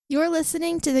You're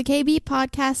listening to the KB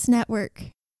Podcast Network.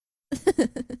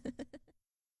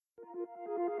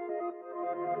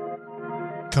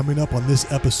 Coming up on this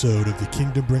episode of the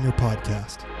Kingdom Bringer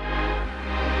podcast.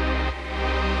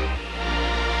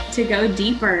 To go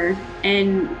deeper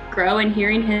and grow in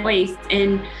hearing his voice,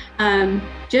 and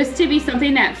just to be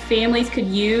something that families could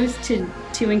use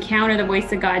to encounter the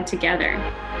voice of God together.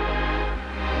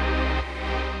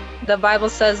 The Bible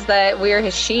says that we are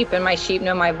his sheep and my sheep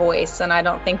know my voice. And I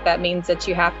don't think that means that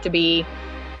you have to be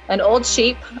an old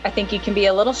sheep. I think you can be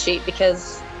a little sheep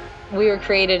because we were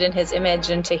created in his image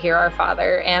and to hear our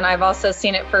Father. And I've also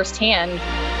seen it firsthand.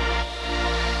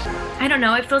 I don't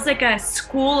know, it feels like a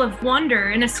school of wonder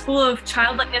and a school of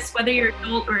childlikeness, whether you're an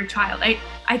adult or a child.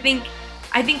 I think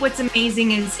what's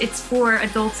amazing is it's for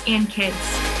adults and kids.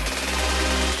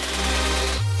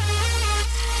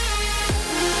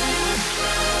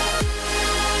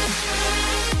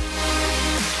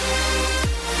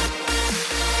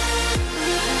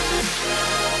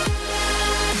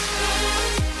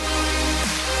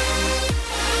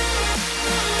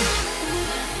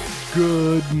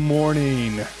 Good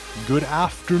morning, good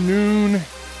afternoon,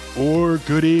 or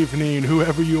good evening,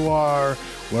 whoever you are,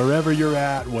 wherever you're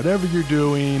at, whatever you're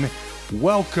doing,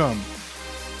 welcome.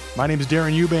 My name is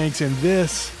Darren Eubanks, and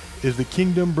this is the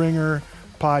Kingdom Bringer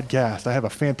podcast. I have a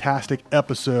fantastic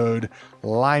episode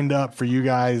lined up for you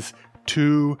guys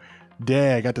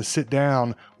today. I got to sit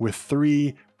down with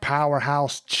three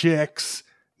powerhouse chicks,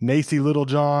 Naci,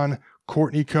 Littlejohn,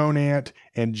 Courtney, Conant,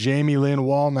 and Jamie Lynn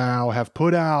Wallnau have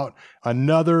put out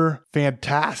another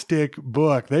fantastic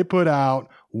book. They put out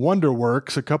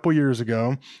Wonderworks a couple years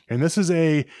ago, and this is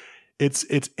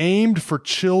it's aimed for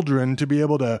children to be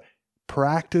able to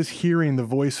practice hearing the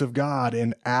voice of God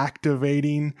and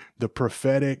activating the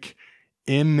prophetic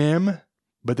in them.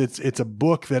 But it's a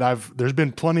book that there's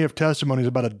been plenty of testimonies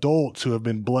about adults who have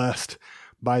been blessed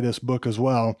by this book as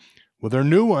well. Well, their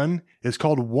new one is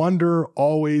called Wonder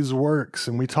Always Works,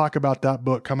 and we talk about that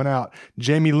book coming out.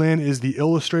 Jamie Lynn is the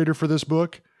illustrator for this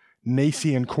book.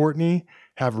 Naci and Courtney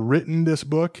have written this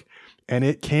book, and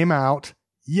it came out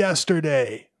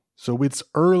yesterday. So it's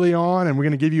early on, and we're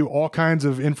going to give you all kinds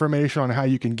of information on how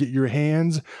you can get your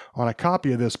hands on a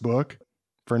copy of this book.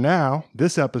 For now,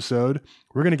 this episode,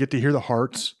 we're going to get to hear the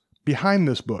hearts behind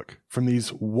this book from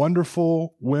these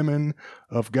wonderful women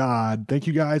of God. Thank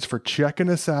you guys for checking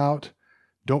us out.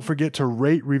 Don't forget to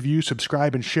rate, review,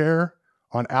 subscribe, and share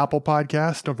on Apple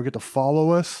Podcasts. Don't forget to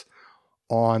follow us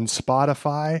on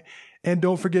Spotify. And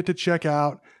don't forget to check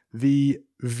out the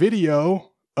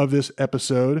video of this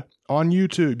episode on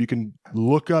YouTube. You can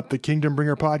look up the Kingdom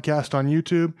Bringer podcast on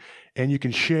YouTube, and you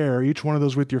can share each one of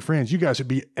those with your friends. You guys would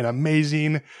be an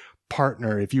amazing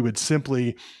partner if you would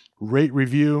simply rate,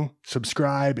 review,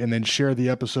 subscribe, and then share the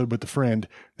episode with a friend.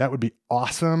 That would be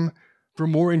awesome. For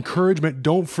more encouragement,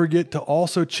 don't forget to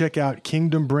also check out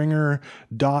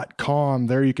kingdombringer.com.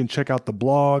 There you can check out the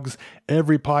blogs.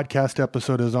 Every podcast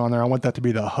episode is on there. I want that to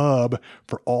be the hub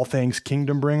for all things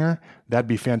Kingdom Bringer. That'd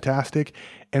be fantastic.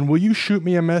 And will you shoot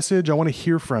me a message? I want to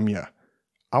hear from you.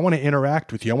 I want to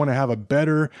interact with you. I want to have a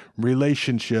better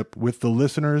relationship with the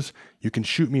listeners. You can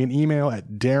shoot me an email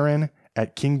at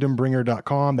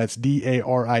darren@kingdombringer.com. That's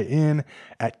DARIN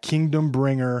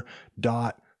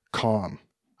 @kingdombringer.com.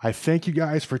 I thank you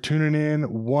guys for tuning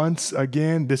in once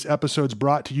again. This episode's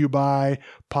brought to you by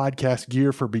Podcast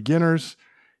Gear for Beginners.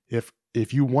 If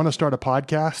you want to start a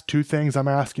podcast, two things I'm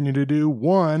asking you to do.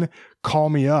 One, call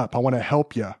me up. I want to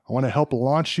help you. I want to help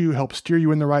launch you, help steer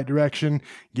you in the right direction,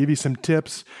 give you some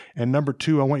tips. And number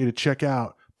two, I want you to check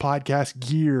out Podcast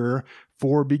Gear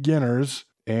for Beginners.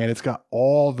 And it's got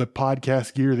all the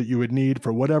podcast gear that you would need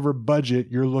for whatever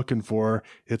budget you're looking for.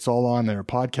 It's all on there.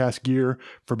 Podcast Gear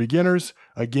for Beginners.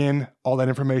 Again, all that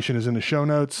information is in the show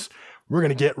notes. We're going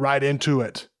to get right into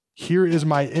it. Here is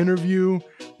my interview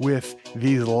with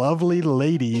these lovely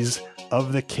ladies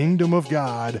of the Kingdom of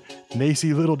God,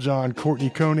 Naci Littlejohn,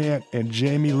 Courtney Conant, and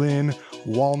Jamie Lynn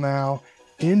Wallnau.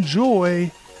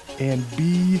 Enjoy and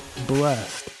be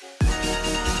blessed.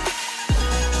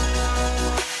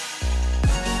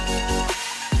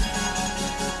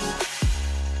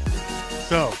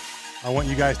 So I want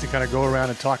you guys to kind of go around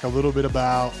and talk a little bit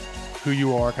about who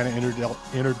you are, kind of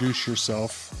introduce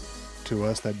yourself to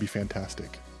us. That'd be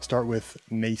fantastic. Start with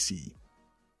Naci.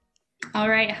 All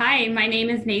right. Hi, my name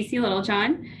is Naci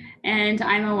Littlejohn, and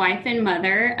I'm a wife and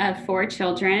mother of 4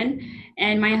 children.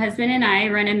 And my husband and I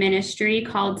run a ministry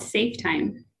called Safe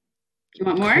Time. You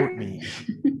want more? Courtney.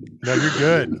 No, you're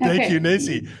good. Thank you,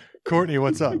 Naci. Courtney,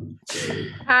 what's up?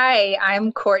 Hi,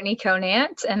 I'm Courtney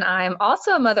Conant, and I'm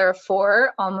also a mother of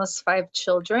 4, almost 5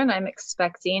 children. I'm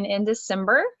expecting in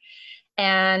December.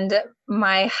 And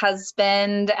my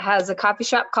husband has a coffee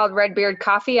shop called Redbeard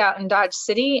Coffee out in Dodge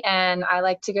City, and I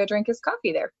like to go drink his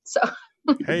coffee there. So,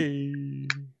 Hey,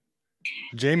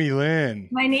 Jamie Lynn.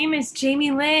 My name is Jamie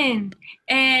Lynn,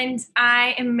 and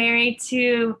I am married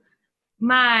to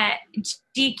my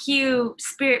GQ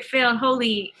spirit-filled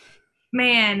holy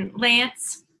man,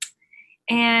 Lance.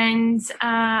 And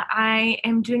I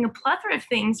am doing a plethora of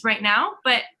things right now,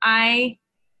 but I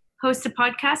host a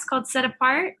podcast called Set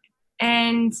Apart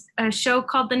and a show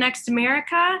called The Next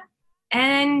America.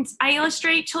 And I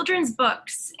illustrate children's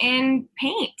books and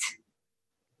paint.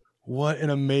 What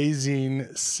an amazing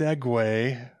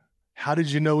segue. How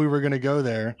did you know we were going to go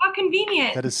there? How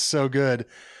convenient. That is so good.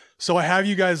 So I have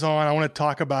you guys on. I want to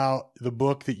talk about the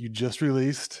book that you just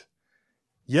released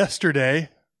yesterday,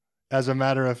 as a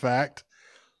matter of fact.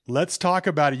 Let's talk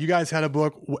about it. You guys had a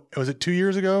book. Was it 2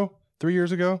 years ago? 3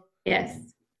 years ago? Yes.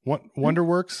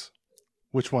 Wonderworks?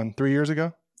 Which one? 3 years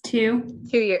ago? 2.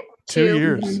 2 years. 2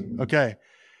 years. Okay.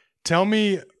 Tell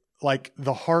me, like,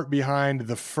 the heart behind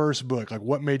the first book. Like,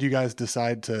 what made you guys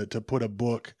decide to put a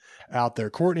book out there?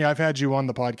 Courtney, I've had you on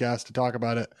the podcast to talk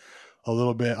about it a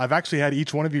little bit. I've actually had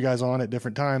each one of you guys on at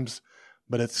different times,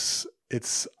 but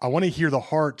I want to hear the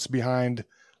hearts behind,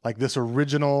 like, this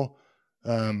original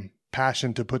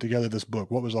passion to put together this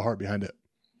book. What was the heart behind it?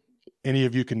 Any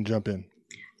of you can jump in.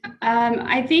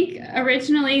 I think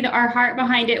originally our heart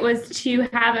behind it was to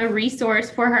have a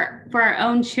resource for our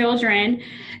own children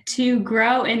to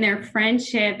grow in their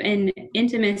friendship and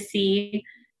intimacy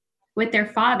with their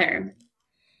father.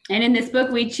 And in this book,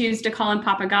 we choose to call him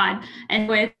Papa God, and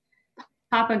with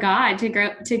Papa God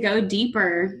to go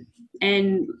deeper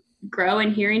and grow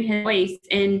in hearing his voice,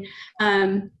 and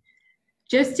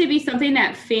just to be something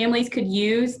that families could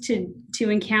use to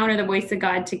encounter the voice of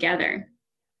God together.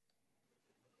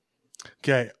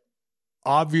 Okay.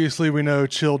 Obviously, we know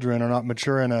children are not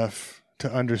mature enough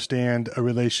to understand a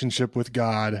relationship with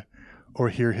God or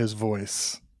hear his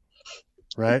voice.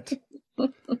 Right?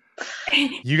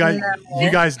 You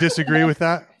guys disagree with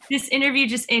that? This interview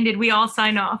just ended. We all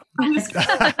sign off.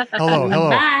 Hello.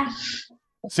 Bye.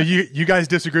 So you guys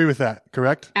disagree with that,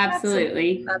 correct?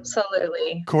 Absolutely.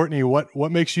 Absolutely. Courtney,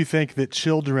 what makes you think that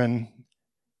children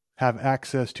have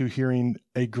access to hearing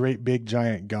a great big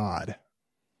giant God?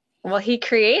 Well, he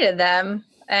created them,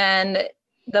 and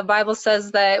the Bible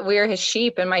says that we are his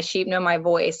sheep, and my sheep know my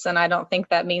voice. And I don't think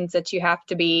that means that you have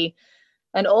to be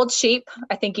an old sheep.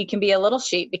 I think you can be a little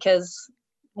sheep, because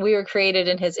we were created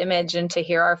in his image and to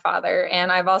hear our Father.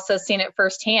 And I've also seen it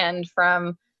firsthand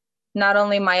from not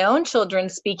only my own children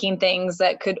speaking things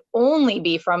that could only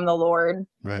be from the Lord,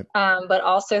 right, but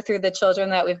also through the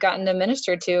children that we've gotten to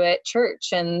minister to at church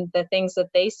and the things that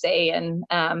they say. And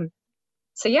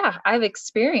so, yeah, I've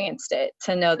experienced it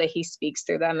to know that he speaks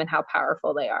through them and how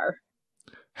powerful they are.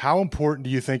 How important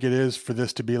do you think it is for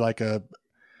this to be like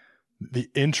the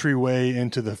entryway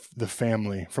into the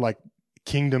family, for like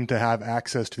kingdom to have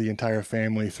access to the entire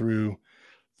family through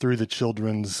the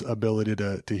children's ability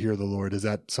to hear the Lord? Is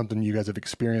that something you guys have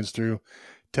experienced through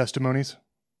testimonies?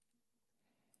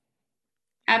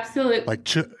 Absolutely.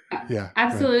 Yeah.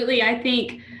 Absolutely. I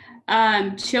think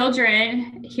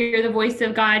children hear the voice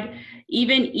of God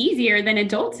even easier than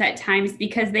adults at times,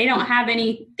 because they don't have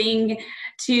anything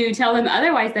to tell them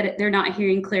otherwise that they're not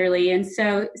hearing clearly. And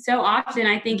so often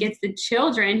I think it's the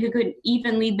children who could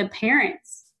even lead the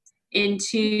parents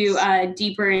into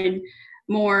deeper and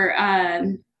more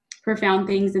profound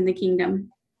things in the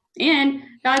kingdom. And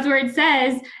God's word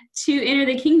says to enter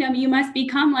the kingdom, you must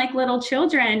become like little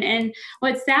children. And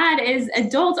what's sad is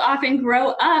adults often grow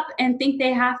up and think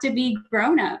they have to be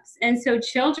grown-ups. And so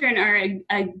children are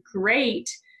a great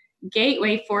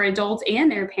gateway for adults and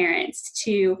their parents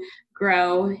to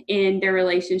grow in their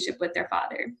relationship with their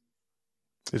father.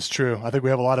 It's true. I think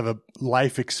we have a lot of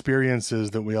life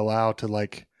experiences that we allow to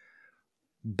like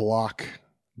block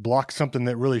something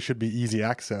that really should be easy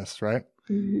access, right?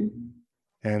 Mm-hmm.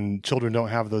 And children don't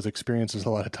have those experiences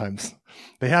a lot of times.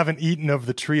 They haven't eaten of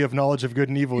the tree of knowledge of good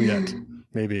and evil yet.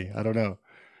 Maybe. I don't know.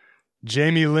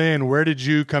 Jamie Lynn, where did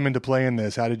you come into play in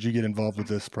this? How did you get involved with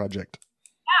this project?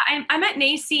 Yeah, I met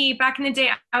Naci back in the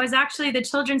day. I was actually the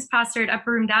children's pastor at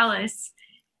Upper Room Dallas.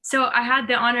 So I had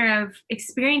the honor of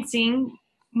experiencing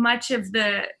much of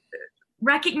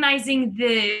recognizing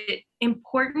the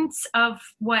importance of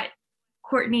what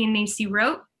Courtney and Naci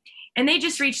wrote. And they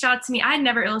just reached out to me. I had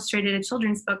never illustrated a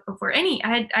children's book before.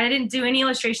 I didn't do any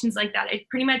illustrations like that. It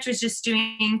pretty much was just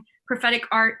doing prophetic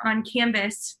art on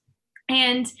canvas.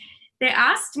 And they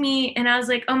asked me, and I was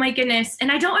like, oh my goodness.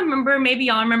 And I don't remember, maybe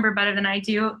y'all remember better than I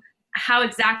do. how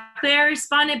exactly I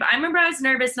responded, but I remember I was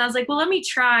nervous and I was like, well, let me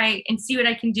try and see what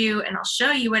I can do, and I'll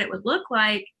show you what it would look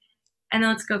like, and then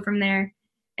let's go from there.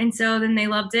 And so then they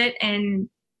loved it, and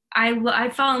I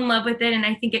fell in love with it, and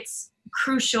I think it's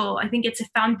crucial. I think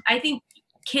I think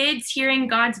kids hearing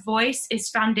God's voice is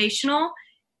foundational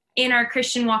in our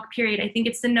Christian walk, period. I think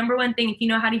it's the number one thing. If you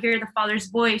know how to hear the Father's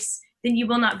voice, then you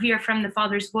will not veer from the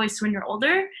Father's voice when you're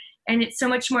older. And it's so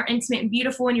much more intimate and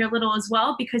beautiful when you're little as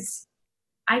well, because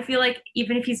I feel like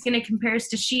even if he's going to compare us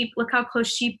to sheep, look how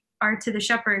close sheep are to the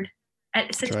shepherd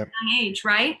at such a young age,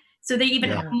 right? So they even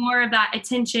have more of that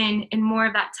attention and more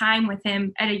of that time with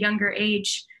him at a younger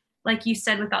age, like you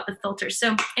said, without the filter.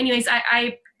 So anyways,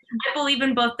 I believe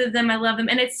in both of them. I love them.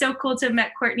 And it's so cool to have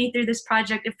met Courtney through this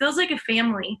project. It feels like a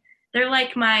family. They're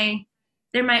like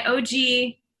they're my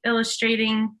OG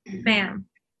illustrating fam.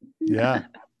 Yeah.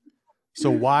 So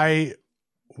why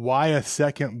a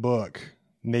second book,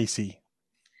 Naci?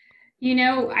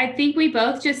 I think we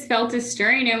both just felt a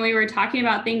stirring, and we were talking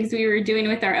about things we were doing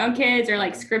with our own kids, or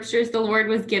like scriptures the Lord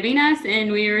was giving us.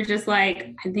 And we were just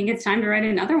like, I think it's time to write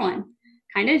another one.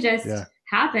 Kind of just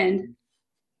happened.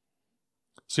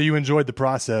 So you enjoyed the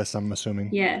process, I'm assuming.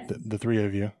 Yes. The three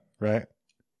of you, right?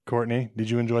 Courtney, did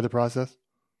you enjoy the process?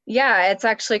 Yeah, it's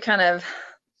actually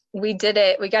we did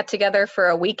it. We got together for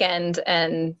a weekend,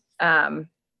 and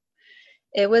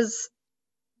it was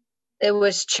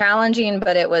challenging,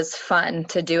 but it was fun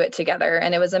to do it together.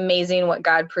 And it was amazing what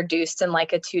God produced in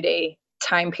like a 2-day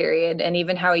time period, and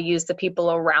even how he used the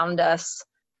people around us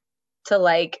to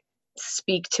like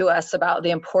speak to us about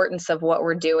the importance of what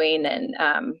we're doing. And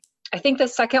I think the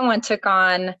second one took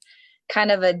on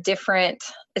kind of a different,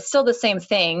 it's still the same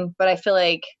thing, but I feel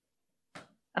like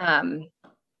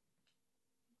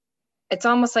it's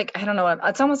almost like, I don't know,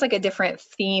 it's almost like a different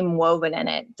theme woven in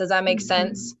it. Does that make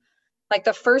sense? Like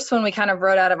the first one, we kind of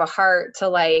wrote out of a heart to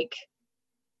like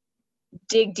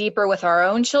dig deeper with our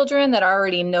own children that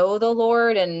already know the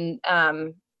Lord, and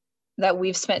that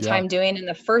we've spent time doing. And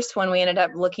the first one, we ended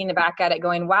up looking back at it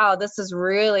going, wow, this is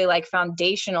really like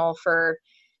foundational for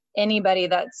anybody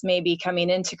that's maybe coming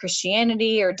into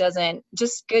Christianity or doesn't,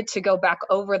 just good to go back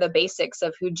over the basics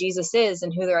of who Jesus is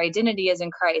and who their identity is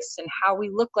in Christ and how we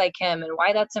look like him and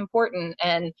why that's important.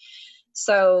 And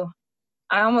so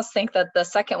I almost think that the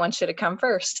second one should have come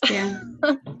first. Yeah.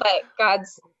 But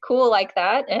God's cool like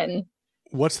that. And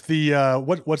what's the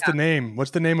what's the name?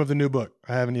 What's the name of the new book?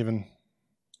 I haven't even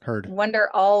heard. Wonder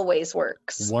Always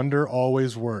Works. Wonder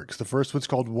Always Works. The first one's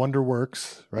called Wonder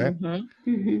Works, right?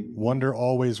 Mm-hmm. Mm-hmm. Wonder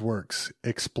Always Works.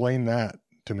 Explain that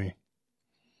to me.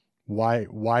 Why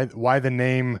the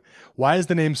name? Why is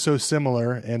the name so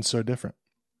similar and so different?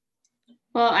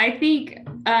 Well, I think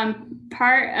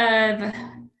part of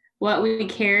what we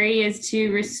carry is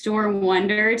to restore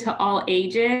wonder to all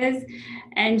ages,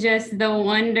 and just the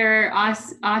wonder,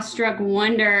 awestruck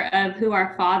wonder of who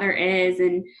our Father is.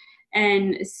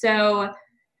 And so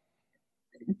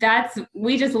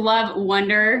we just love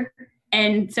wonder.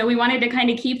 And so we wanted to kind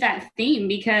of keep that theme,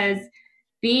 because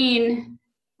being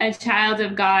a child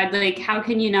of God, like, how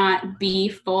can you not be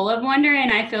full of wonder?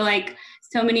 And I feel like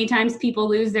so many times people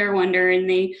lose their wonder and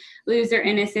they lose their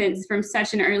innocence from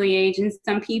such an early age. And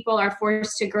some people are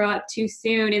forced to grow up too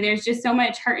soon. And there's just so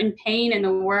much hurt and pain in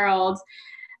the world.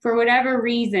 For whatever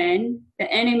reason,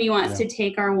 the enemy wants to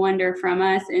take our wonder from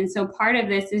us. And so part of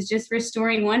this is just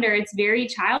restoring wonder. It's very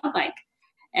childlike,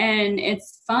 and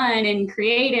it's fun and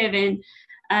creative. And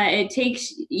it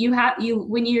takes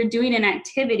when you're doing an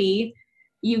activity,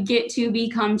 you get to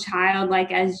become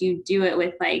childlike as you do it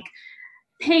with like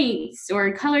paints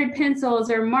or colored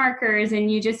pencils or markers,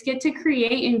 and you just get to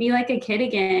create and be like a kid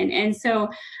again. And so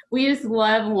we just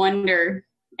love wonder.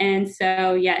 And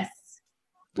so, yes,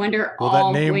 wonder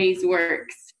always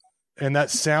works. And that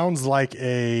sounds like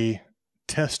a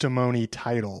testimony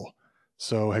title.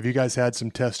 So have you guys had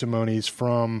some testimonies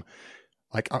from,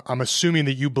 like, I'm assuming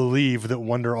that you believe that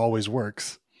wonder always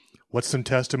works. What's some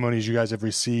testimonies you guys have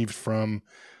received from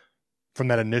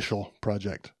that initial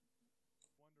project?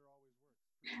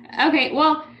 Okay,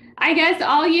 well, I guess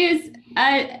I'll use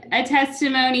a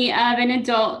testimony of an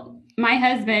adult, my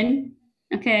husband,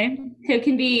 okay, who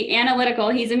can be analytical.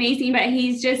 He's amazing, but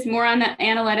he's just more on the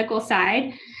analytical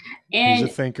side. And he's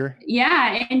a thinker.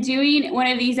 Yeah, and doing one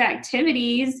of these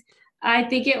activities, I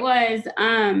think it was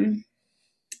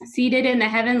Seated in the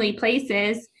Heavenly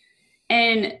Places,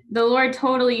 and the Lord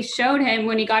totally showed him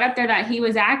when he got up there that he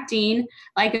was acting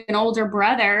like an older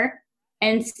brother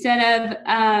instead of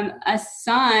a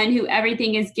son who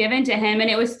everything is given to him. And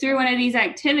it was through one of these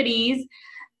activities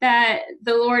that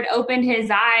the Lord opened his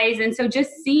eyes. And so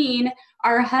just seeing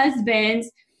our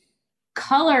husbands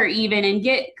color even and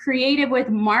get creative with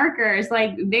markers.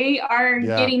 Like they are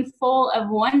getting full of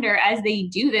wonder as they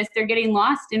do this. They're getting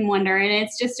lost in wonder, and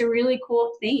it's just a really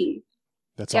cool thing.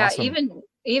 That's awesome.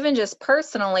 Even just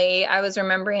personally, I was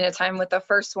remembering a time with the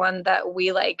first one that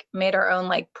we like made our own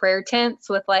like prayer tents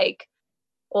with like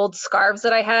old scarves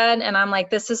that I had. And I'm like,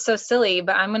 this is so silly,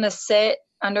 but I'm going to sit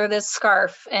under this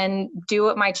scarf and do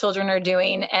what my children are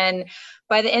doing. And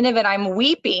by the end of it, I'm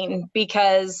weeping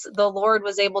because the Lord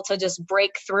was able to just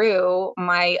break through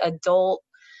my adult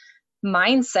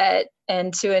mindset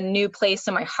and to a new place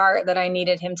in my heart that I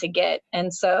needed him to get.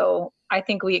 And so I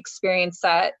think we experience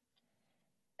that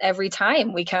every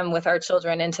time we come with our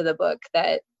children into the book,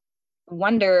 that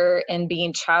wonder and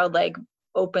being childlike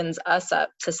opens us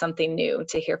up to something new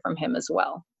to hear from him as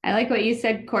well. I like what you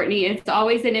said, Courtney. It's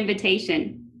always an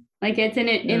invitation. Like it's an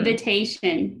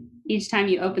invitation each time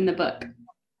you open the book.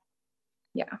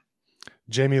 Yeah.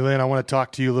 Jamie Lynn, I want to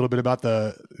talk to you a little bit about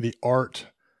the art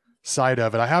side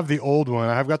of it. I have the old one.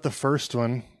 I've got the first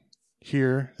one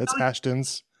here. That's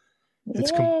Ashton's.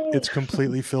 It's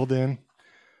completely filled in.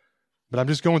 But I'm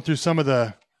just going through some of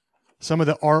the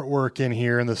artwork in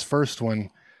here in this first one.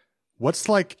 What's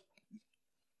like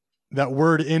that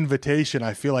word invitation?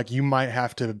 I feel like you might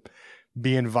have to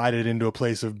be invited into a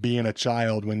place of being a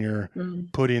child when you're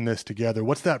putting this together.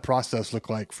 What's that process look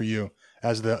like for you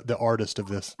as the artist of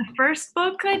this? The first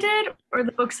book I did, or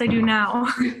the books I do now?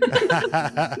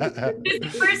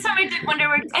 The first time I did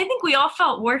Wonderworks, I think we all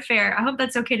felt warfare. I hope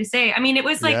that's okay to say. I mean, it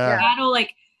was like battle.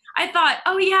 Like I thought,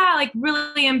 oh yeah, like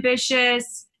really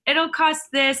ambitious. It'll cost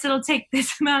this. It'll take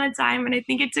this amount of time. And I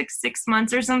think it took 6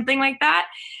 months or something like that.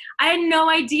 I had no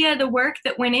idea the work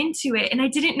that went into it. And I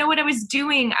didn't know what I was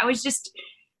doing.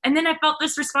 And then I felt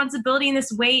this responsibility and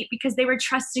this weight because they were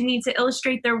trusting me to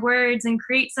illustrate their words and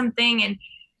create something. And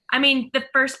I mean, the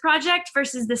first project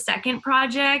versus the second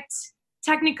project,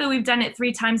 technically we've done it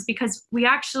 3 times because we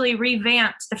actually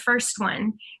revamped the first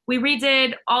one. We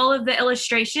redid all of the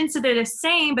illustrations. So they're the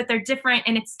same, but they're different.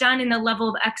 And it's done in the level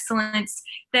of excellence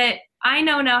that I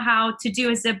know now how to do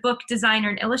as a book designer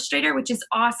and illustrator, which is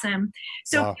awesome.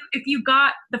 So if you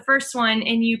got the first one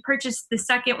and you purchased the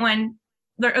second one,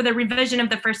 or the revision of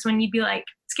the first one, you'd be like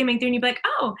skimming through and you'd be like,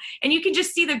 oh, and you can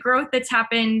just see the growth that's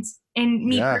happened in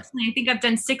me personally. I think I've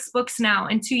done 6 books now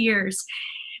in 2 years,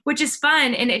 which is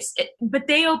fun. And but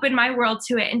they opened my world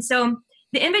to it. And so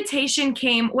the invitation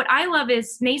came. What I love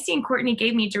is Naci and Courtney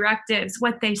gave me directives,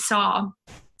 what they saw,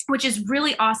 which is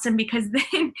really awesome because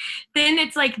then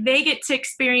it's like they get to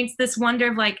experience this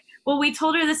wonder of like, well, we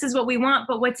told her this is what we want,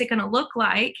 but what's it going to look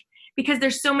like? Because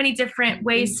there's so many different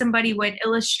ways somebody would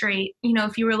illustrate,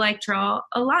 if you were like draw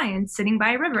a lion sitting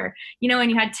by a river,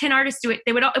 and you had 10 artists do it,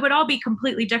 it would all be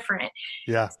completely different.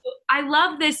 Yeah. So I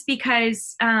love this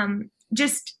because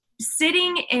just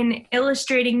sitting and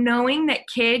illustrating, knowing that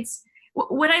kids,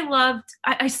 what I loved,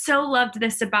 I so loved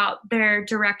this about their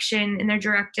direction and their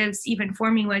directives even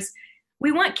for me was,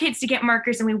 we want kids to get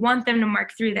markers and we want them to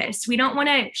mark through this. We don't want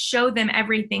to show them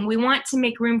everything. We want to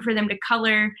make room for them to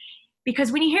color.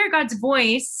 Because when you hear God's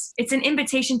voice, it's an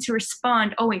invitation to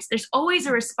respond always. There's always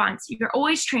a response. You're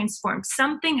always transformed.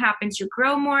 Something happens. You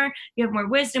grow more. You have more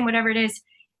wisdom, whatever it is.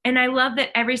 And I love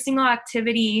that every single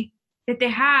activity that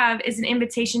they have is an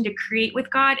invitation to create with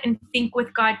God and think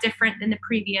with God different than the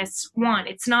previous one.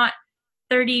 It's not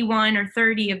 31 or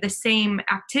 30 of the same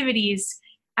activities.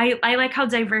 I like how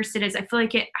diverse it is. I feel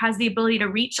like it has the ability to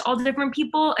reach all different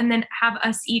people and then have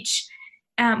us each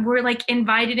we're like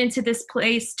invited into this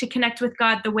place to connect with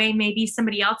God the way maybe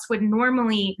somebody else would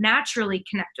normally naturally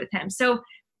connect with him. So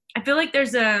I feel like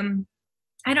there's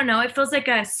I don't know, it feels like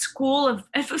a school of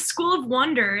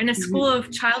wonder and a school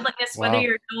of childlikeness, whether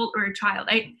you're an adult or a child.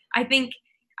 I think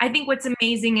what's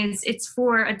amazing is it's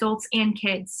for adults and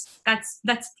kids.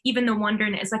 That's even the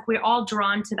wonderness. Like we're all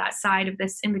drawn to that side of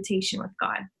this invitation with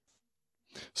God.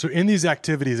 So in these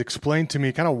activities, explain to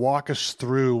me, kind of walk us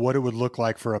through what it would look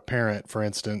like for a parent, for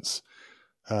instance,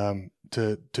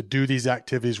 to do these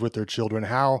activities with their children.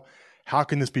 How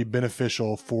can this be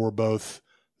beneficial for both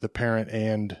the parent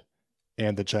and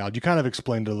the child? You kind of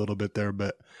explained it a little bit there,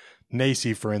 but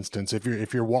Naci, for instance,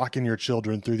 if you're walking your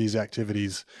children through these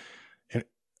activities,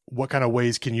 what kind of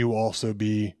ways can you also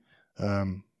be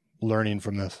learning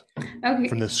from this,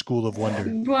 from this school of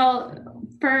wonder? Well,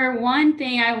 for one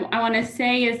thing, I want to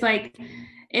say is like,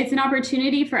 it's an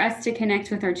opportunity for us to connect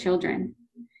with our children.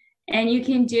 And you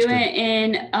can do it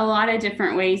in a lot of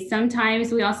different ways.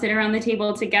 Sometimes we all sit around the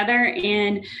table together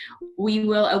and we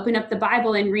will open up the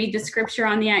Bible and read the scripture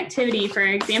on the activity. For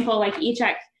example, like each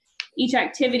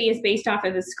activity is based off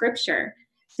of the scripture.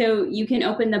 So you can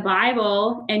open the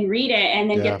Bible and read it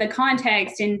and then get the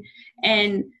context,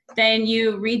 and then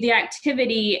you read the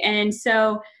activity. And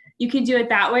so you can do it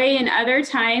that way. And other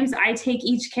times I take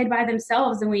each kid by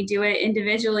themselves and we do it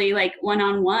individually, like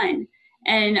one-on-one.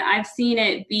 And I've seen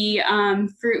it be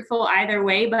fruitful either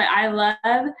way, but I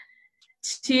love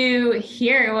to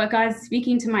hear what God's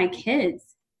speaking to my kids.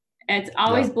 It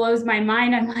always blows my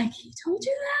mind. I'm like, he told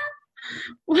you that?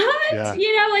 What? Yeah.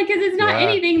 Because it's not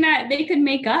anything that they could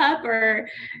make up, or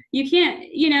you can't,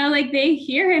 they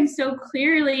hear him so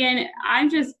clearly. And I'm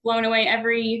just blown away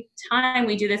every time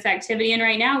we do this activity. And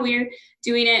right now we're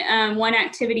doing it one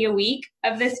activity a week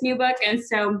of this new book. And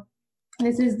so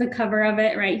this is the cover of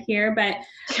it right here. But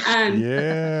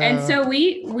and so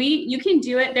you can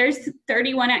do it. There's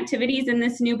 31 activities in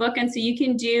this new book. And so you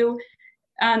can do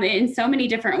in so many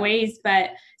different ways,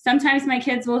 but sometimes my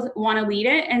kids will want to lead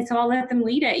it, and so I'll let them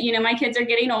lead it. My kids are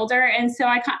getting older, and so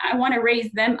I want to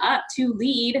raise them up to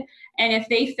lead. And if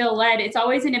they feel led, it's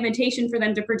always an invitation for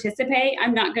them to participate.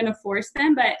 I'm not going to force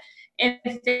them, but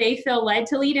if they feel led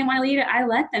to lead and want to lead it, I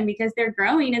let them, because they're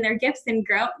growing in their gifts and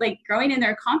growing in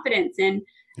their confidence. And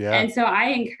so I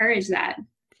encourage that.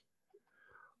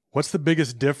 What's the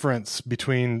biggest difference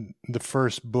between the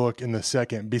first book and the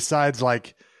second, besides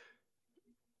like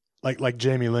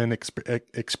Jamie Lynn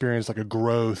experienced like a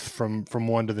growth from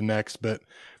one to the next, but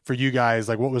for you guys,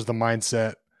 like what was the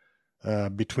mindset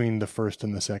between the first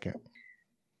and the second?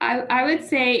 I would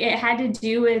say it had to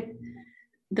do with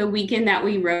the weekend that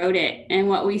we wrote it and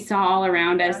what we saw all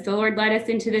around us. The Lord led us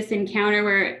into this encounter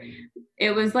where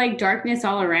it was like darkness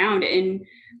all around, and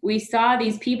we saw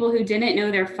these people who didn't know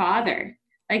their Father.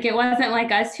 Like, it wasn't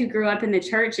like us who grew up in the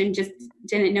church and just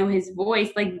didn't know his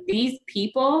voice. Like, these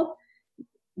people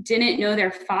didn't know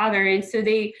their Father. And so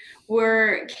they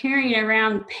were carrying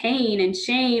around pain and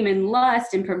shame and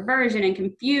lust and perversion and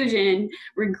confusion and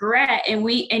regret. And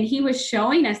he was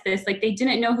showing us this, like, they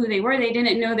didn't know who they were. They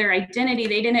didn't know their identity.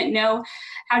 They didn't know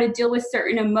how to deal with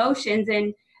certain emotions.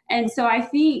 And so I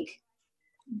think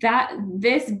that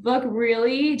this book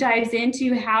really dives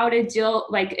into how to deal,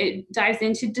 like, it dives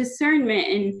into discernment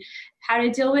and how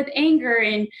to deal with anger,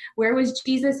 and where was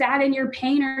Jesus at in your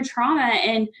pain or trauma,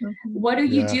 and what do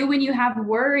you do when you have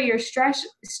worry or stress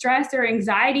or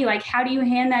anxiety? Like, how do you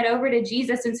hand that over to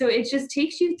Jesus? And so it just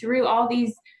takes you through all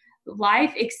these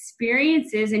life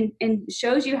experiences and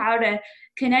shows you how to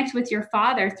connect with your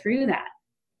Father through that.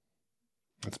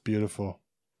 That's beautiful.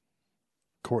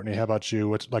 Courtney, how about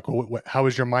you? How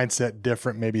is your mindset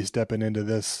different, maybe stepping into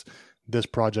this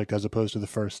project as opposed to the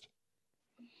first?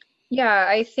 Yeah,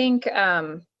 I think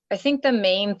the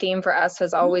main theme for us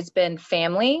has always been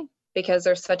family, because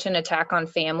there's such an attack on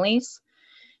families.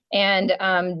 And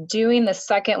doing the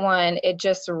second one, it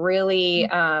just really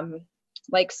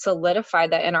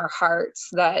solidified that in our hearts,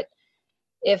 that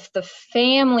if the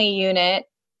family unit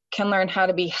can learn how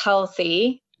to be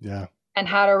healthy and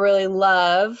how to really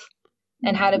love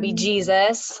and how to be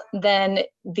Jesus, then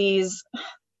these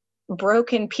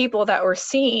broken people that we're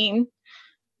seeing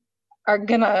are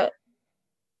going to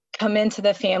come into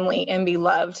the family and be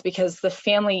loved, because the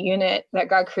family unit that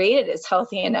God created is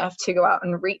healthy enough to go out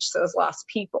and reach those lost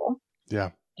people. Yeah.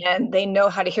 And they know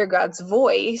how to hear God's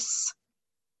voice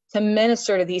to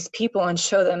minister to these people and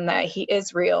show them that he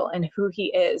is real and who he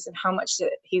is and how much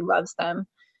he loves them.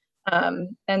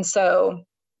 And so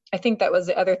I think that was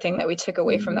the other thing that we took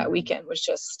away from that weekend, was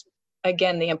just,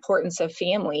 again, the importance of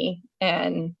family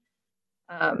and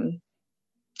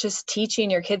just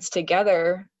teaching your kids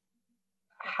together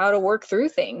how to work through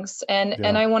things. And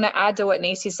I want to add to what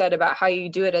Naci said about how you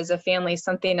do it as a family.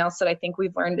 Something else that I think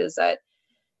we've learned is that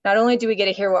not only do we get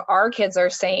to hear what our kids are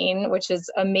saying, which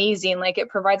is amazing, like, it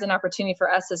provides an opportunity for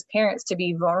us as parents to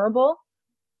be vulnerable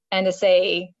and to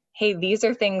say, hey, these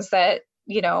are things that,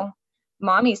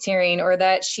 mommy's hearing or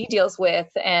that she deals with,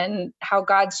 and how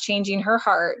God's changing her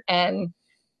heart. And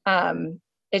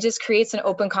it just creates an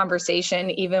open conversation,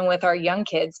 even with our young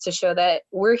kids, to show that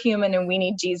we're human and we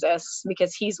need Jesus,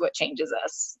 because he's what changes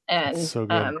us. And so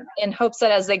in hopes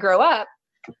that as they grow up,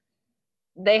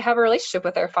 they have a relationship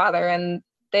with their Father and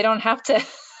they don't have to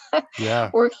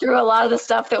work through a lot of the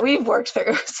stuff that we've worked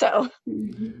through. So,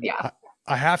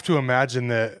 I have to imagine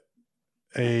that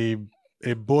a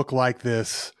book like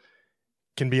this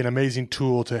can be an amazing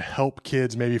tool to help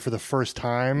kids maybe for the first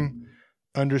time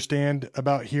understand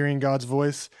about hearing God's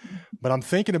voice. But I'm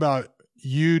thinking about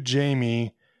you,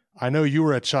 Jamie. I know you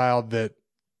were a child that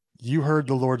you heard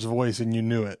the Lord's voice and you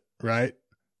knew it, right?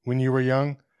 When you were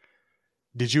young.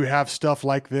 Did you have stuff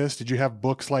like this? Did you have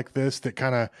books like this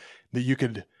that you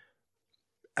could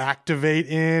activate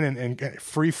in and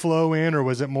free flow in? Or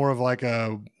was it more of like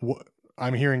I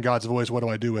I'm hearing God's voice. What do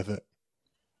I do with it?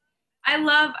 I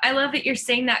love that you're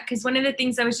saying that, because one of the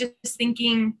things I was just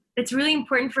thinking that's really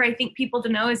important for, I think, people to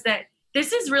know is that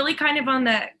this is really kind of on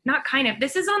the, not kind of,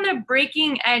 this is on the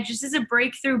breaking edge. This is a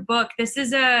breakthrough book. This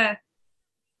is a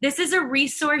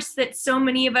resource that so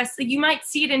many of us, you might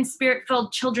see it in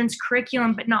Spirit-filled children's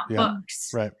curriculum, but not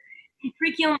books. Right.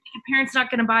 Curriculum, the parent's not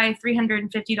going to buy a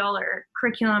 $350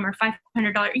 curriculum or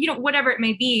 $500, whatever it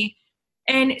may be.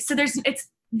 And so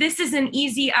this is an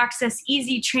easy access,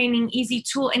 easy training, easy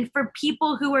tool. And for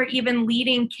people who are even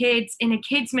leading kids in a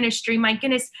kids ministry, my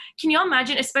goodness, can you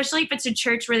imagine, especially if it's a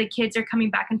church where the kids are coming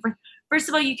back and forth? First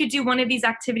of all, you could do one of these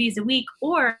activities a week,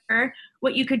 or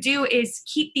what you could do is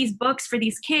keep these books for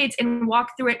these kids and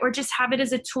walk through it, or just have it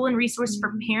as a tool and resource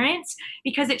for parents,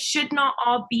 because it should not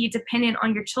all be dependent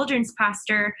on your children's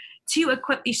pastor to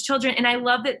equip these children. And I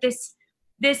love that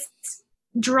this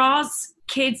draws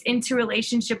kids into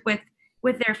relationship with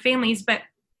their families. But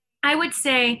I would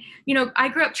say, I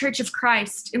grew up Church of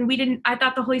Christ, and I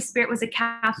thought the Holy Spirit was a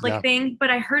Catholic thing,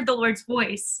 but I heard the Lord's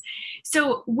voice.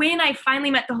 So when I finally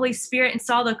met the Holy Spirit and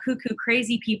saw the cuckoo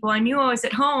crazy people, I knew I was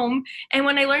at home. And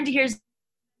when I learned to hear, it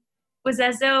was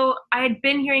as though I had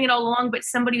been hearing it all along, but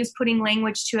somebody was putting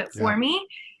language to it for me.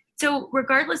 So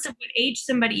regardless of what age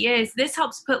somebody is, this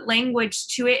helps put language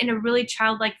to it in a really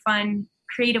childlike, fun,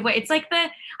 creative way. It's like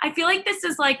I feel like this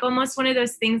is like almost one of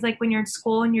those things, like when you're in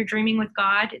school and you're dreaming with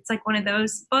God, it's like one of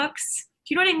those books.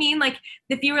 Do you know what I mean? Like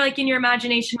if you were like in your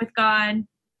imagination with God,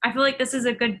 I feel like this is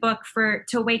a good book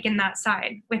to awaken that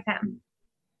side with him.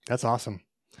 That's awesome.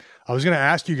 I was going to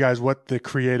ask you guys what the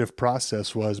creative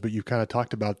process was, but you kind of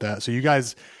talked about that. So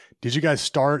did you guys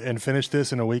start and finish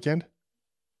this in a weekend?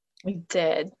 We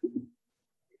did.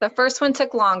 The first one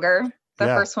took longer. The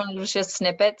first one was just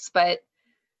snippets, but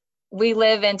we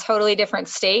live in totally different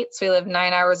states. We live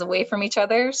 9 hours away from each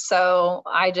other. So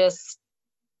I just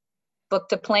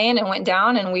booked a plane and went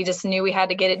down, and we just knew we had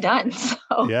to get it done.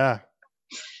 So yeah.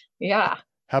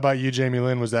 How about you, Jamie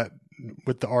Lynn? Was that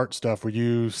with the art stuff? Were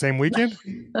you same weekend?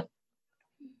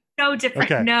 So different.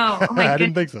 Okay. No. Oh my I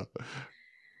didn't think so.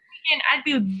 I'd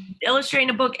be illustrating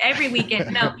a book every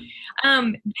weekend. No.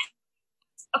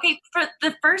 Okay. For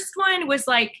the first one was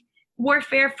like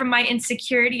warfare from my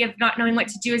insecurity of not knowing what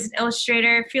to do as an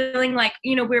illustrator, feeling like,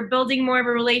 we're building more of a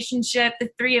relationship, the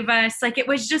three of us. Like it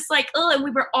was just like, and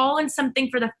we were all in something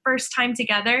for the first time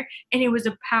together, and it was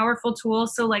a powerful tool.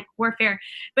 So like warfare,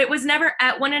 but it was never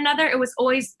at one another. It was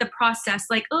always the process,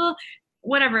 like,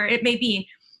 whatever it may be.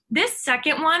 This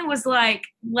second one was like,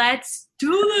 let's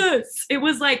do this. It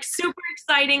was like super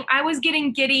exciting. I was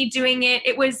getting giddy doing it.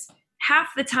 It was half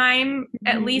the time,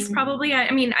 at least probably.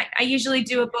 I usually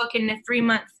do a book in a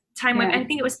 3-month time. I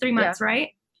think it was 3 months, right?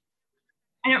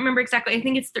 I don't remember exactly. I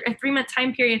think it's a 3-month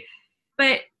time period.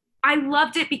 But I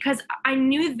loved it because I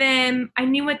knew them. I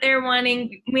knew what they were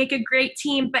wanting, make a great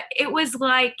team. But it was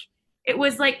like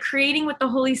creating with the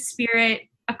Holy Spirit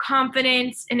a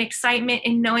confidence and excitement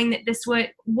in knowing that this was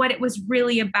what it was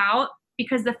really about.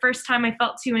 Because the first time I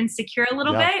felt too insecure a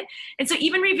little bit. And so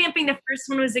even revamping the first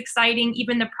one was exciting.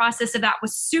 Even the process of that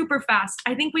was super fast.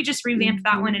 I think we just revamped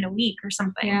that one in a week or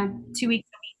something. 2 weeks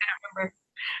a week, I don't remember.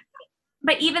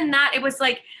 But even that, it was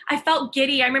like, I felt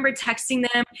giddy. I remember texting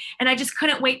them, and I just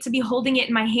couldn't wait to be holding it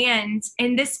in my hands.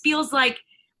 And this feels like,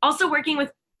 also working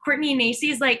with Courtney and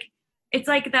Naci is like, it's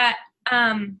like that,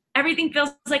 everything feels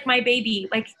like my baby.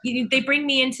 Like they bring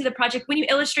me into the project. When you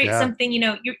illustrate something,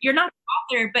 you're not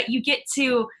the author, but you get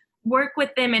to work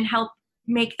with them and help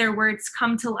make their words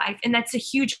come to life. And that's a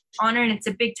huge honor, and it's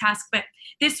a big task. But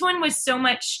this one was so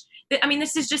much,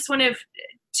 this is just one of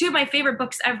two of my favorite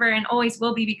books ever, and always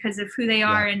will be because of who they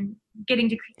are and getting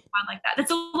to create one like that.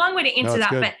 That's a long way to answer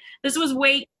that, good. But this was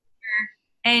way easier.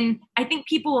 And I think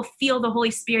people will feel the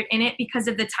Holy Spirit in it because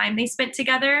of the time they spent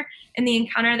together and the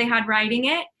encounter they had writing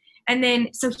it. And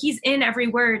then, so he's in every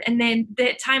word. And then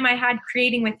the time I had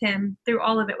creating with him through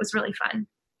all of it was really fun.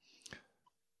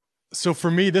 So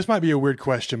for me, this might be a weird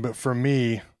question, but for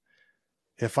me,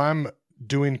 if I'm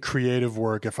doing creative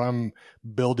work, if I'm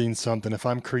building something, if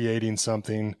I'm creating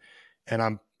something and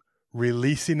I'm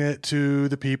releasing it to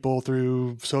the people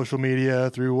through social media,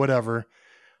 through whatever,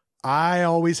 I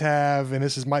always have,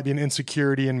 and might be an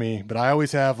insecurity in me, but I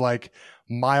always have like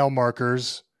mile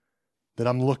markers that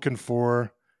I'm looking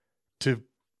for to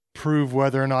prove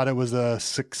whether or not it was a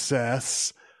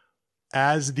success.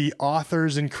 As the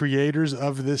authors and creators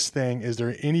of this thing, is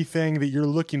there anything that you're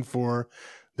looking for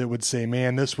that would say,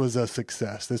 man, this was a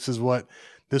success? This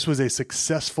was a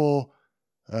successful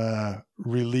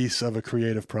release of a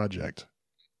creative project.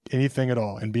 Anything at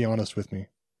all? And be honest with me.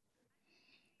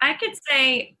 I could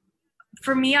say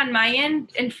for me on my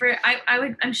end, and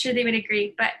I'm sure they would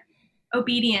agree, but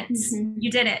obedience. Mm-hmm.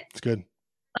 You did it. It's good.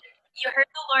 You heard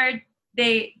the Lord.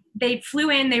 They flew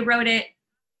in, they wrote it.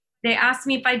 They asked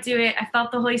me if I'd do it. I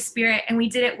felt the Holy Spirit, and we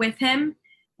did it with him,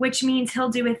 which means he'll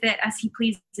do with it as he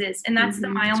pleases. And that's the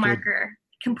mile marker,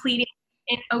 completing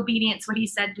in obedience what he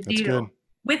said to do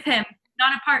with him,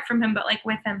 not apart from him, but like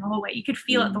with him the whole way. You could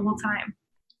feel it the whole time.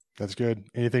 That's good.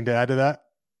 Anything to add to that?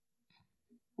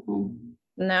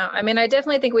 No, I mean, I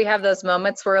definitely think we have those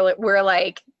moments where we're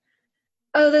like,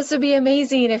 oh, this would be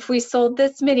amazing if we sold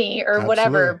this many or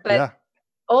whatever. But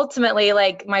ultimately,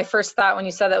 like, my first thought when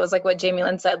you said that was like what Jamie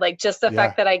Lynn said, like just the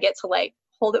fact that I get to like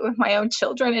hold it with my own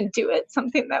children and do it,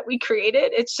 something that we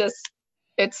created. It's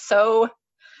so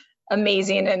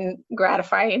amazing and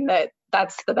gratifying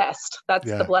that's the best. That's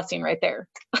the blessing right there.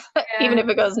 Even if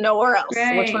it goes nowhere else,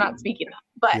 which we're not speaking of.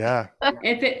 But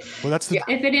if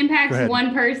it impacts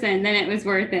one person, then it was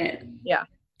worth it. Yeah.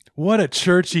 What a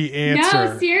churchy answer.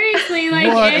 No, seriously, like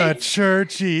what a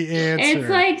churchy answer. It's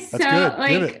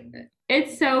like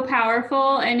it's so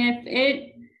powerful. And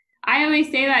I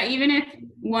always say that even if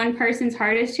one person's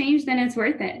heart is changed, then it's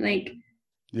worth it. Like,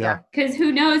 because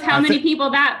who knows how many people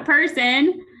that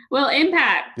person will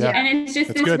impact. Yeah. And it's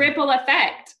just this ripple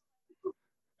effect.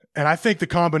 And I think the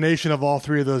combination of all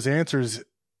three of those answers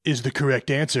is the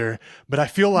correct answer. But I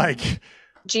feel like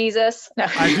Jesus. No.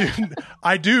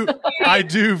 I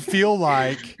do feel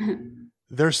like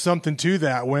there's something to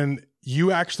that when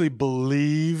you actually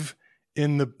believe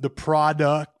in the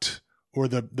product or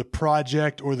the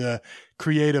project or the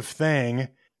creative thing.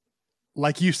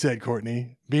 Like you said,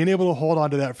 Courtney, being able to hold on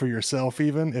to that for yourself,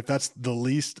 even if that's the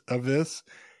least of this.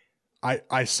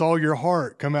 I saw your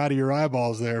heart come out of your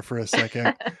eyeballs there for a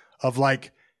second of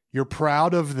like, you're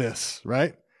proud of this,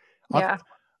 right? Yeah.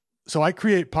 So I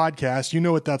create podcasts. You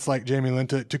know what that's like, Jamie Lynn,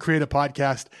 to create a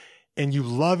podcast and you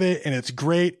love it and it's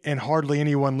great and hardly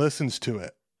anyone listens to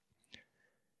it.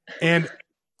 And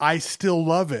I still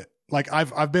love it. Like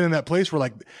I've been in that place where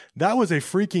like, that was a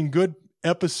freaking good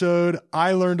episode.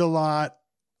 I learned a lot.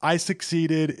 I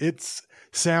succeeded. It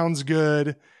sounds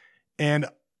good. And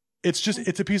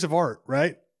it's a piece of art,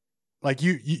 right? Like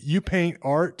you paint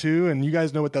art too, and you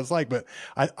guys know what that's like, but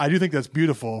I do think that's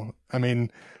beautiful. I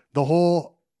mean,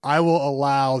 I will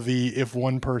allow the if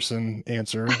one person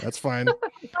answer. That's fine.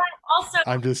 Also,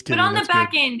 I'm just kidding. But on the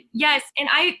back end, yes.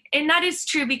 And that is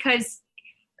true because,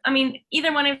 I mean,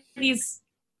 either one of these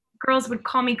girls would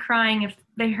call me crying if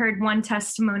they heard one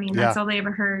testimony and that's all they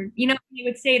ever heard. You know, you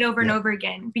would say it over and over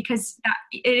again because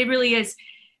it really is.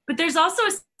 But there's also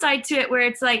a side to it where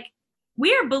it's like,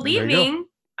 we are believing,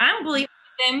 I'm believing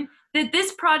them, that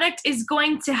this product is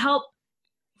going to help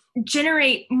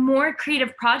generate more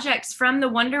creative projects from the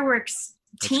Wonderworks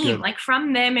team, like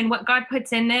from them and what God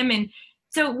puts in them. And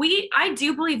so I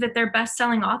do believe that they're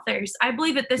best-selling authors. I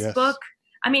believe that this book,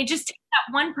 I mean, it just takes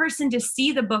that one person to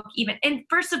see the book even. And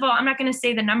first of all, I'm not going to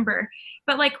say the number,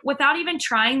 but like without even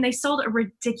trying, they sold a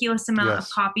ridiculous amount of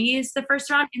copies the first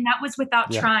round. And that was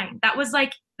without trying. That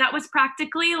was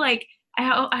practically like,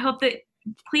 I hope that,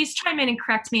 please chime in and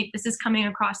correct me if this is coming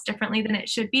across differently than it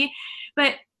should be.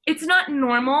 But it's not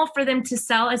normal for them to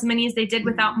sell as many as they did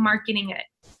without marketing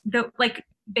it, like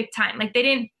big time. Like they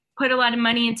didn't put a lot of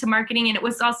money into marketing, and it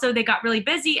was also, they got really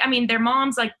busy. I mean, their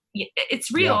moms, like,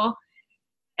 it's real.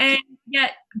 And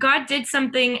yet God did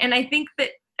something. And I think that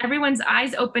everyone's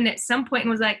eyes opened at some point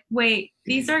and was like, wait,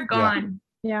 these are gone.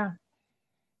 Yeah.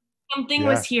 Something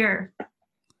was here.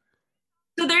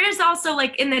 So there is also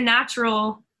like in the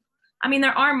natural, I mean,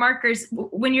 there are markers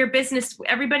when you're business,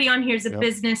 everybody on here is a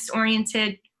business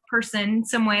oriented person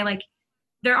some way. Like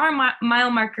there are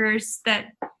mile markers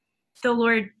that the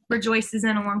Lord rejoices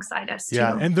in alongside us too.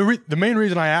 Yeah. And the main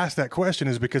reason I asked that question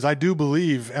is because I do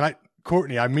believe, and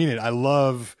Courtney, I mean it. I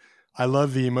love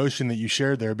the emotion that you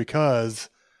shared there, because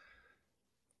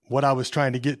what I was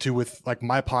trying to get to with like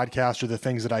my podcast or the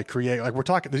things that I create, like we're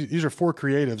talking, these are 4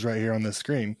 creatives right here on this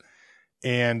screen.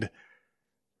 And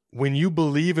when you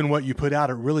believe in what you put out,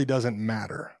 it really doesn't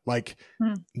matter. Like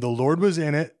the Lord was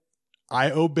in it.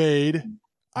 I obeyed,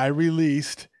 I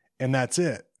released, and that's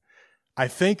it. I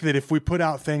think that if we put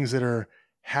out things that are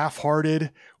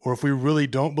half-hearted, or if we really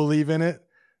don't believe in it,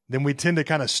 then we tend to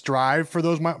kind of strive for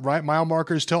those mile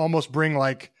markers to almost bring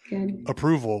like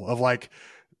approval of like,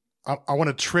 I want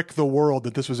to trick the world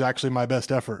that this was actually my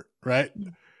best effort. Right.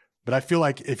 But I feel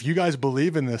like if you guys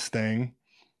believe in this thing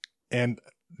and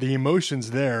the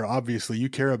emotions there, obviously you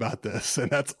care about this, and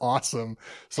that's awesome.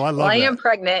 So I love that. I am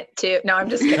pregnant too. No, I'm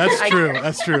just kidding. That's true.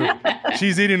 That's true.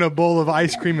 She's eating a bowl of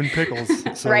ice cream and pickles.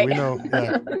 So we know.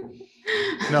 Yeah.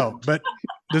 No, but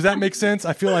does that make sense?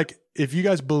 I feel like if you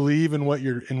guys believe in what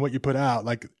you put out,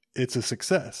 like it's a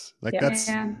success. Like that's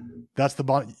the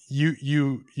bottom.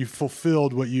 You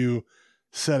fulfilled what you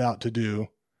set out to do,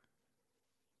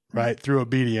 right? Through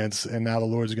obedience. And now the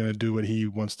Lord's going to do what he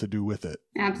wants to do with it.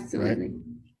 Absolutely. Right?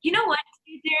 You know what,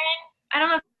 Darren? I don't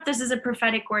know if this is a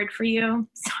prophetic word for you.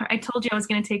 Sorry, I told you I was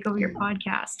going to take over your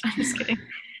podcast. I'm just kidding.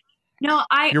 No,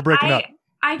 You're breaking up.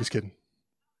 Just kidding.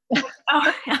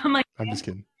 Oh, I'm just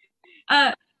kidding.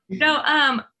 No,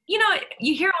 you know,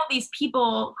 you hear all these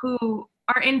people who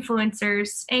are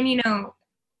influencers, and, you know,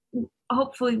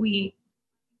 hopefully we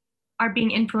are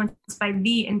being influenced by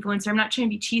the influencer. I'm not trying to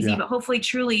be cheesy, but hopefully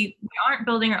truly we aren't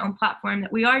building our own platform,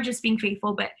 that we are just being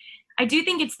faithful. But I do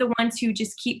think it's the ones who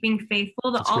just keep being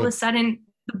faithful that all of a sudden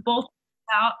the bolt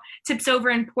tips over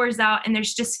and pours out, and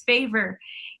there's just favor.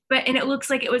 And it looks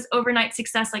like it was overnight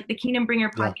success, like the Kingdom Bringer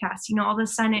podcast. You know, all of a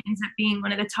sudden it ends up being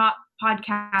one of the top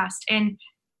podcasts, and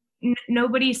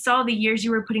nobody saw the years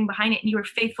you were putting behind it, and you were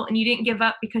faithful, and you didn't give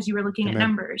up because you were looking at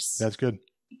numbers. That's good.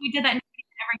 If we did that, nobody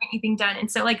could ever get anything done. And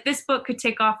so, like, this book could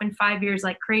take off in 5 years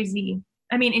like crazy.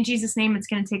 I mean, in Jesus' name, it's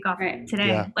going to take off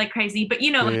today like crazy. But,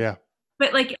 you know,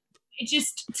 but like, it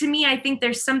just, to me, I think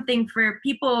there's something for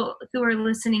people who are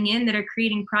listening in that are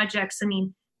creating projects. I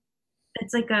mean,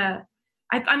 it's like I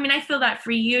mean, I feel that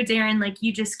for you, Darren, like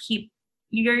you just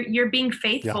you're being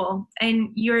faithful and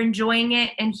you're enjoying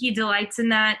it, and he delights in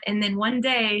that. And then one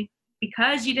day,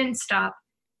 because you didn't stop,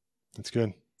 that's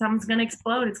good. Something's going to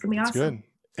explode. It's going to be awesome. That's good.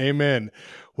 Amen.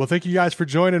 Well, thank you guys for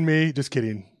joining me. Just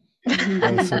kidding.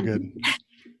 That was so good.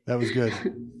 That was good.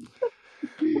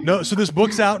 No, so this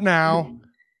book's out now.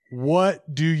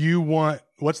 What do you want?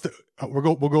 We'll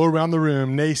go around the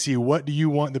room. Naci, what do you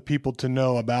want the people to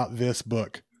know about this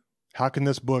book? How can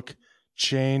this book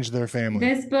change their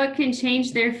family? This book can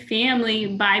change their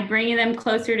family by bringing them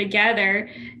closer together,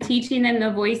 teaching them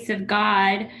the voice of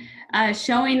God,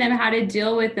 showing them how to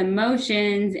deal with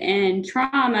emotions and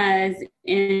traumas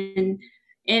in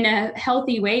a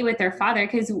healthy way with their Father,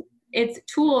 because it's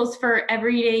tools for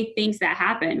everyday things that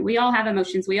happen. We all have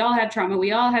emotions. We all have trauma.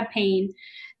 We all have pain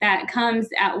that comes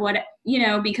at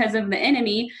because of the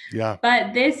enemy. Yeah.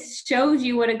 But this shows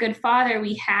you what a good Father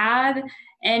we have.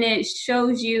 And it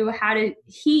shows you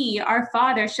our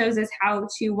Father shows us how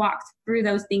to walk through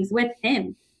those things with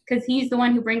him, because he's the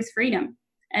one who brings freedom.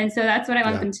 And so that's what I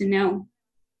want them to know.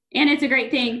 And it's a great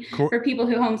thing for people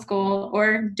who homeschool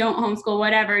or don't homeschool,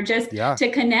 whatever, just to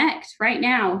connect right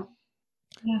now.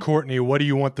 Yeah. Courtney, what do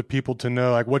you want the people to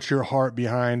know? Like, what's your heart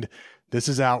behind this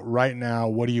is out right now?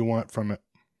 What do you want from it?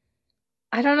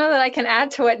 I don't know that I can add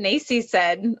to what Naci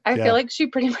said. I feel like she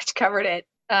pretty much covered it.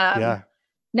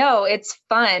 No, it's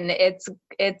fun. It's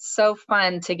so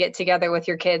fun to get together with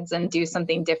your kids and do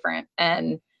something different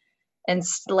and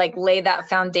like lay that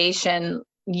foundation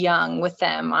young with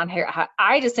them on here.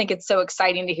 I just think it's so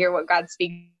exciting to hear what God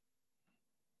speaks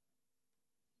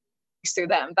through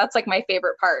them. That's like my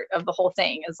favorite part of the whole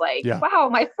thing is like, wow,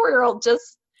 my 4-year-old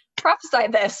just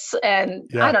prophesied this. And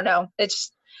I don't know.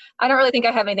 I don't really think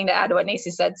I have anything to add to what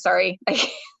Naci said. Sorry.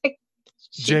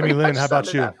 Jamie Lynn, how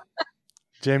about you?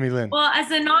 Jamie Lynn. Well, as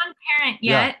a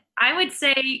non-parent I would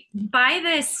say buy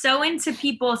this, sow into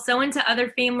people, sow into other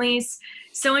families,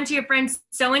 sow into your friends,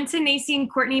 sow into Naci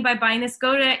and Courtney by buying this.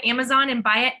 Go to Amazon and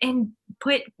buy it and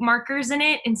put markers in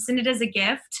it and send it as a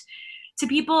gift to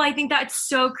people. I think that's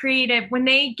so creative. When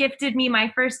they gifted me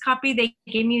my first copy, they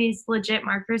gave me these legit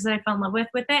markers that I fell in love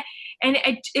with it. And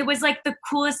it was like the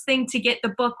coolest thing to get the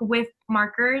book with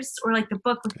markers, or like the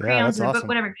book with crayons, or the book,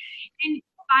 whatever. And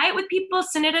buy it with people,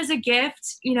 send it as a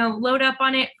gift, load up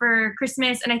on it for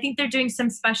Christmas. And I think they're doing some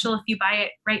special if you buy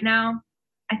it right now,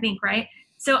 I think, right?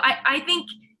 So I think,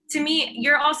 to me,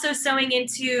 you're also sowing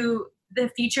into the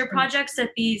future projects that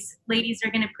these ladies are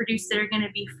going to produce that are going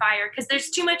to be fire, because there's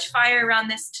too much fire around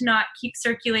this to not keep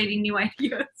circulating new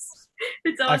ideas.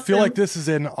 It's awesome. I feel like this is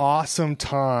an awesome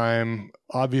time.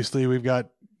 Obviously, we've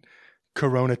got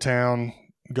Corona Town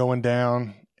going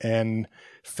down and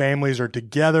families are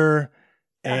together.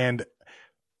 And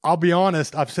I'll be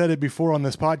honest, I've said it before on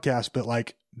this podcast, but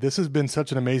like, this has been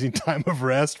such an amazing time of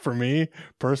rest for me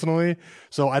personally.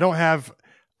 So I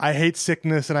hate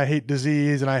sickness and I hate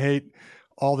disease and I hate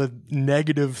all the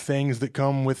negative things that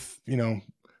come with,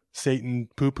 Satan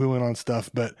poo-pooing on stuff.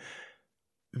 But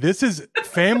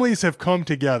families have come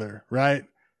together, right?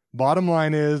 Bottom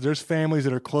line is there's families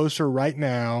that are closer right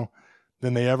now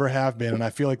than they ever have been. And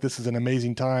I feel like this is an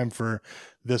amazing time for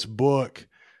this book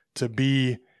to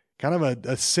be kind of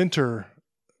a centerpiece,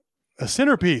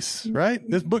 right?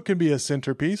 This book can be a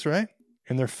centerpiece, right?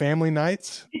 In their family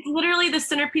nights. It's literally the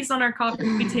centerpiece on our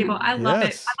coffee table. I love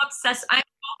it. I'm obsessed. I'm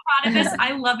so proud of this.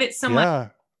 I love it so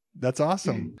much. That's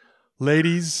awesome.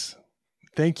 Ladies,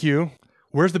 thank you.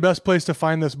 Where's the best place to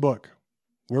find this book?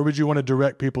 Where would you want to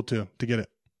direct people to get it?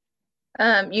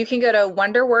 You can go to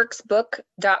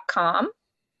wonderworksbook.com,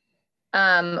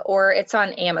 or it's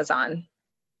on Amazon.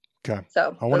 Okay.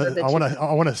 So I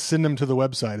want to send them to the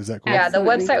website. Is that cool? Yeah, the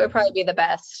Absolutely. website would probably be the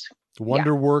best.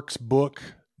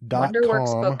 Wonderworksbook.com.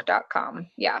 Wonderworksbook.com.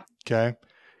 Yeah. Okay.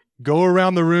 Go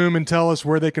around the room and tell us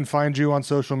where they can find you on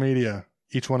social media.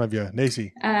 Each one of you.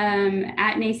 Naci.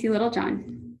 At Naci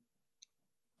Littlejohn.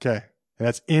 Okay. And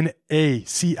that's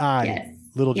Naci. Yes.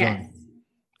 Littlejohn.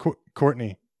 Yes.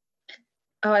 Courtney.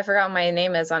 Oh, I forgot what my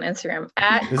name is on Instagram.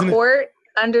 At Isn't it-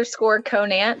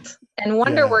 Court_Conant. And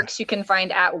Wonderworks you can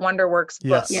find at Wonderworks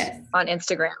Book Yes. on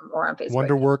Instagram or on Facebook.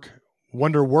 Wonderworks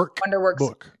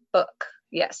Wonderworks book.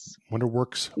 Yes.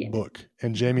 Wonderworks Yes. book.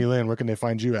 And Jamie Lynn, where can they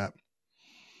find you at?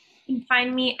 You can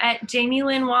find me at Jamie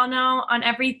Lynn Wallnau on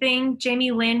everything.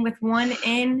 Jamie Lynn with one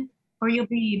N, or you'll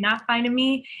be not finding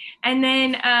me. And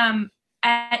then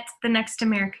at the Next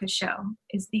America Show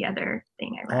is the other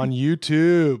thing I run. On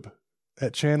YouTube.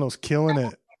 That channel's killing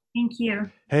it. Thank you.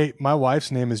 Hey, my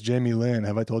wife's name is Jamie Lynn.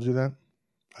 Have I told you that?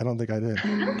 I don't think I did.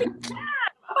 I'm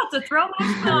about to throw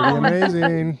Pretty myself.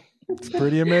 amazing. It's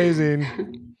pretty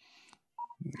amazing.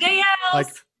 JLs. Like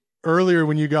earlier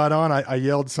when you got on, I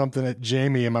yelled something at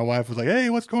Jamie and my wife was like, hey,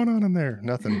 what's going on in there?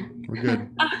 Nothing. We're good.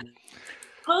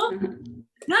 Huh?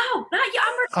 No, not you.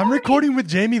 I'm recording with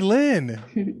Jamie Lynn.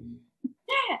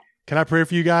 Yeah. Can I pray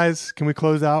for you guys? Can we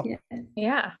close out?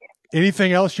 Yeah.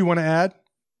 Anything else you want to add?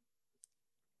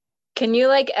 Can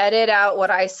you edit out what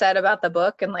I said about the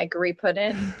book and re-put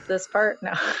in this part?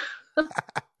 No.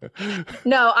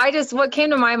 No, what came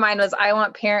to my mind was I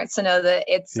want parents to know that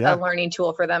it's Yeah. a learning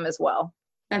tool for them as well.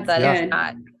 That's That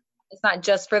good. it's not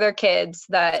just for their kids.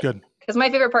 That Good. because my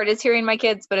favorite part is hearing my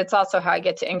kids, but it's also how I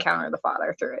get to encounter the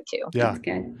Father through it too. Yeah. That's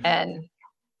good. And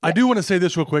I do want to say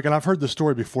this real quick, and I've heard the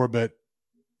story before, but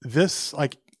this, I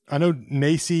know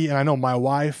Naci, and I know my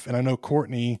wife, and I know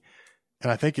Courtney,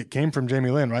 and I think it came from Jamie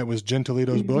Lynn, right? Was Jen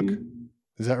Toledo's book?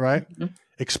 Is that right? Mhm.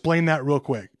 Explain that real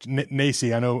quick.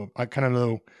 Naci, I kind of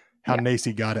know how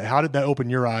Naci got it. How did that open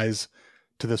your eyes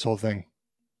to this whole thing?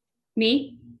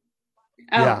 Me?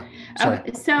 Oh, Yeah.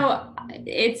 Sorry. So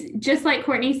it's just like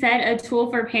Courtney said, a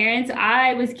tool for parents.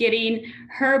 I was getting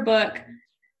her book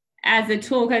as a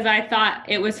tool because I thought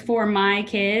it was for my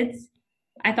kids.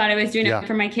 I thought I was doing Yeah. it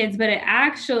for my kids, but it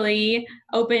actually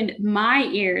opened my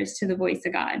ears to the voice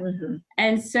of God.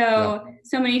 And so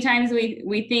many times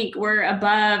we think we're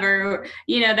above or,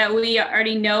 that we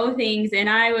already know things. And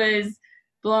I was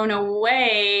blown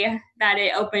away that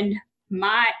it opened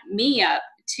me up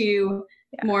to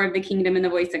more of the kingdom and the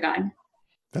voice of God.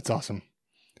 That's awesome.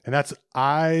 And that's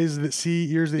eyes that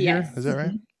see, ears that hear. Yes. Is that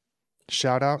right?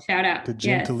 Shout out Shout out to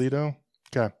Jen Yes. Toledo.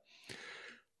 Okay.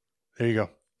 There you go.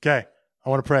 Okay. I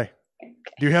want to pray.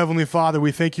 Dear Heavenly Father,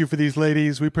 we thank you for these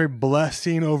ladies. We pray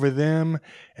blessing over them,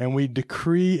 and we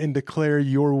decree and declare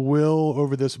your will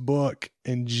over this book.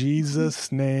 In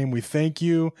Jesus' name, we thank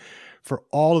you for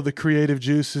all of the creative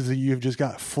juices that you've just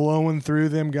got flowing through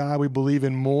them, God. We believe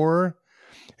in more,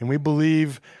 and we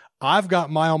believe I've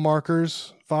got mile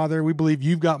markers, Father. We believe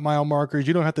you've got mile markers.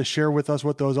 You don't have to share with us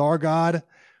what those are, God,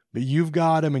 but you've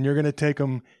got them, and you're going to take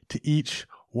them to each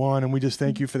one, and we just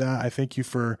thank you for that. I thank you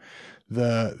for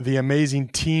the amazing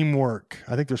teamwork.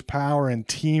 I think there's power in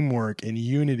teamwork and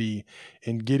unity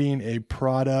in getting a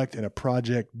product and a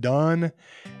project done.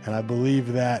 And I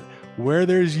believe that where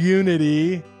there's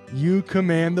unity, you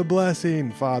command the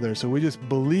blessing, Father. So we just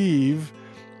believe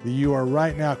that you are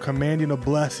right now commanding a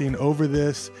blessing over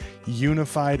this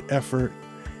unified effort.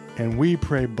 And we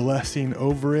pray blessing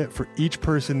over it for each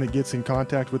person that gets in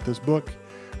contact with this book,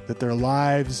 that their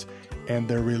lives and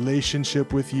their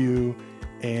relationship with you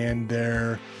and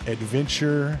their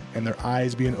adventure and their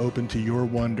eyes being open to your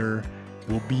wonder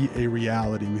will be a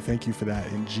reality. We thank you for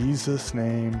that. In Jesus'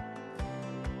 name,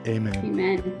 amen.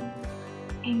 Amen.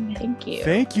 Amen. thank you.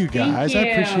 Thank you, guys. Thank I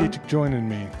you. appreciate you joining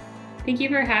me. Thank you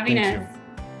for having Thank us.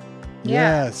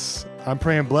 Yeah. Yes. I'm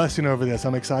praying blessing over this.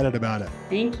 I'm excited about it.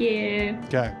 Thank you.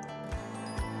 Okay.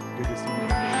 Good to see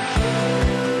you.